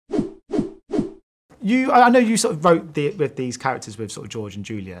I know you sort of wrote with these characters with sort of George and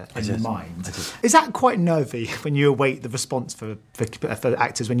Julia in mind. Is that quite nervy when you await the response for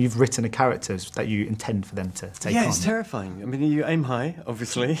actors when you've written a character that you intend for them to take on? Yeah, it's terrifying. I mean, you aim high,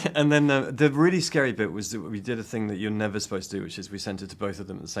 obviously, and then the really scary bit was that we did a thing that you're never supposed to do, which is we sent it to both of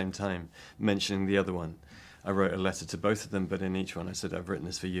them at the same time, mentioning the other one. I wrote a letter to both of them, but in each one I said, I've written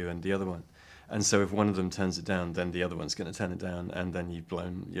this for you and the other one. And so if one of them turns it down, then the other one's going to turn it down, and then you've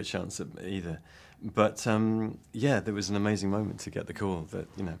blown your chance at either. But yeah, there was an amazing moment to get the call that,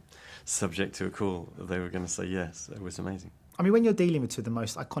 subject to a call, they were going to say yes. It was amazing. I mean, when you're dealing with two of the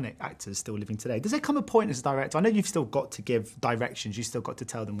most iconic actors still living today, does there come a point as a director? I know you've still got to give directions, you've still got to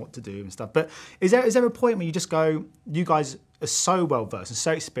tell them what to do and stuff, but is there a point where you just go, you guys are so well versed and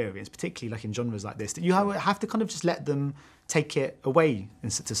so experienced, particularly like in genres like this, that you have to kind of just let them take it away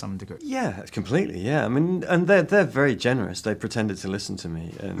to some degree? Yeah, completely, yeah. I mean, and they're very generous. They pretended to listen to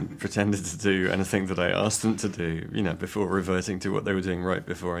me and pretended to do anything that I asked them to do, before reverting to what they were doing right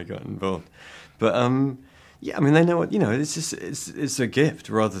before I got involved. But yeah, I mean, they know what, it's a gift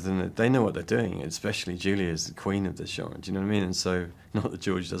rather than they know what they're doing, especially Julia is the queen of this genre, do you know what I mean? And so, not that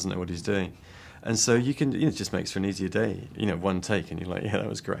George doesn't know what he's doing. And so you can, it just makes for an easier day, one take, and you're like, yeah, that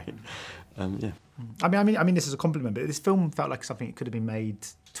was great. Yeah. I mean, this is a compliment, but this film felt like something that could have been made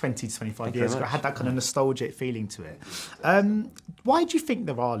 20 to 25 years ago. It had that kind of nostalgic feeling to it. Why do you think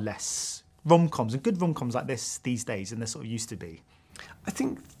there are less rom-coms and good rom-coms like this these days than there sort of used to be? I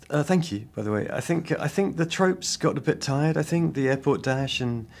think, thank you, by the way. I think the tropes got a bit tired. I think the airport dash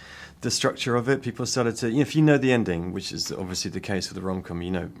and the structure of it, people started to, if you know the ending, which is obviously the case with the rom-com,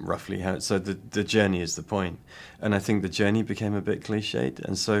 you know roughly how, so the journey is the point. And I think the journey became a bit cliched,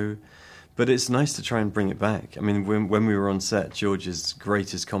 and so, but it's nice to try and bring it back. I mean, when we were on set, George's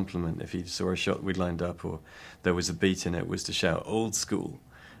greatest compliment, if he saw a shot we'd lined up or there was a beat in it, was to shout, old school.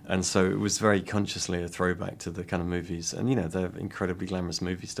 And so it was very consciously a throwback to the kind of movies, and they're incredibly glamorous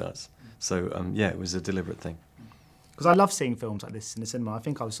movie stars. So yeah, it was a deliberate thing. Because I love seeing films like this in the cinema. I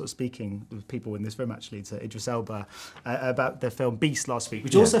think I was sort of speaking with people in this room, actually, to Idris Elba about the film Beast last week,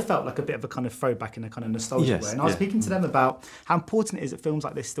 which also felt like a bit of a kind of throwback in a kind of nostalgic way. And I was speaking to them about how important it is that films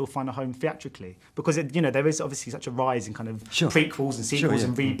like this still find a home theatrically. Because, there is obviously such a rise in kind of prequels and sequels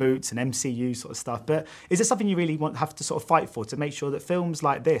and reboots and MCU sort of stuff. But is it something you really have to sort of fight for, to make sure that films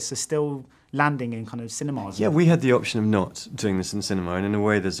like this are still landing in kind of cinemas? Yeah, we had the option of not doing this in cinema, and in a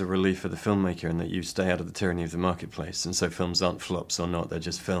way there's a relief for the filmmaker in that you stay out of the tyranny of the marketplace, and so films aren't flops or not, they're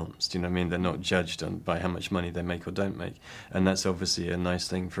just films, do you know what I mean? They're not judged by how much money they make or don't make, and that's obviously a nice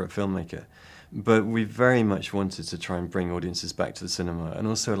thing for a filmmaker. But we very much wanted to try and bring audiences back to the cinema, and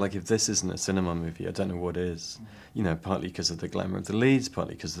also, like, if this isn't a cinema movie, I don't know what is. Partly because of the glamour of the leads,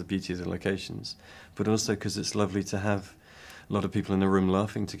 partly because of the beauty of the locations, but also because it's lovely to have a lot of people in a room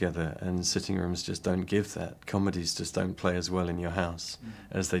laughing together, and sitting rooms just don't give that. Comedies just don't play as well in your house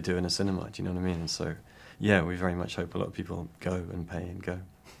as they do in a cinema, do you know what I mean? And so, yeah, we very much hope a lot of people go and pay and go.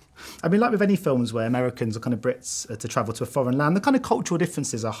 I mean, like with any films where Americans or kind of Brits to travel to a foreign land, the kind of cultural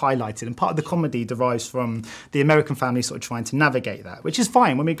differences are highlighted, and part of the comedy derives from the American family sort of trying to navigate that, which is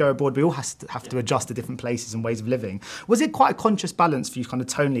fine. When we go abroad, we all have to adjust to different places and ways of living. Was it quite a conscious balance for you kind of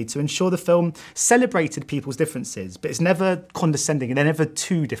tonally to ensure the film celebrated people's differences, but it's never condescending and they're never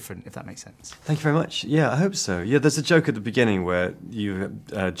too different, if that makes sense? Thank you very much. Yeah, I hope so. Yeah, there's a joke at the beginning where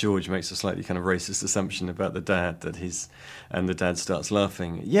George makes a slightly kind of racist assumption about the dad and the dad starts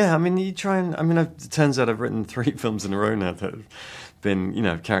laughing. Yeah, I mean, you try and... I mean, it turns out I've written 3 films in a row now that have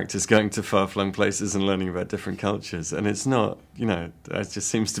been, characters going to far-flung places and learning about different cultures. And it's not, it just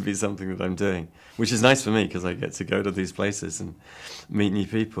seems to be something that I'm doing, which is nice for me because I get to go to these places and meet new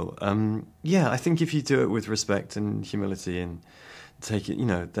people. Yeah, I think if you do it with respect and humility and take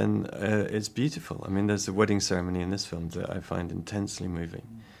it, then it's beautiful. I mean, there's a wedding ceremony in this film that I find intensely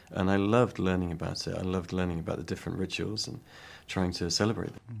moving. And I loved learning about it. I loved learning about the different rituals and trying to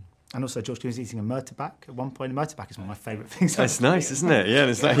celebrate them. And also, George Clooney was eating a murtabak at one point. A murtabak is one of my favourite things. It's nice, isn't it? Yeah, and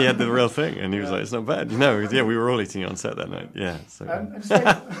it's like he had the real thing, and he was like, "It's not bad." Yeah, we were all eating it on set that night. Yeah. So.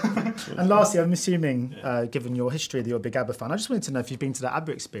 And lastly, I'm assuming, given your history that you're a big ABBA fan, I just wanted to know if you've been to that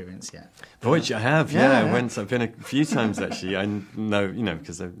ABBA experience yet. Voyage, I have. Yeah, I've been a few times actually. I know,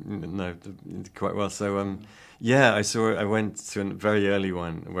 because I know quite well. So, yeah, I went to a very early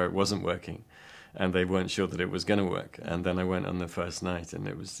one where it wasn't working. And they weren't sure that it was going to work. And then I went on the first night, and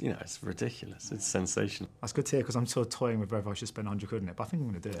it was, it's ridiculous. It's sensational. That's good to hear, because I'm still toying with whether I should spend 100 quid on it, but I think I'm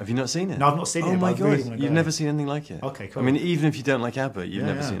going to do it. Have you not seen it? No, I've not seen it. Oh my God, really you've never seen anything like it? Okay, cool. I mean, even if you don't like ABBA, you've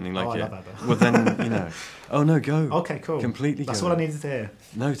never seen anything like it. I love ABBA. Well, then, oh no, go. Okay, cool. Completely That's go. all I needed to hear.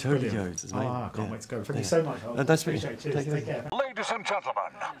 No, totally Brilliant. go. I can't wait to go. Thank you so much. That's Cheers. Take care. Ladies and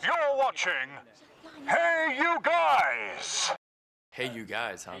gentlemen, you're watching Hey, you guys! Hey, you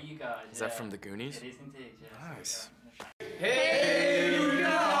guys, huh? Hey, you guys. Is that from the Goonies? It is indeed, yes. Nice. Hey, you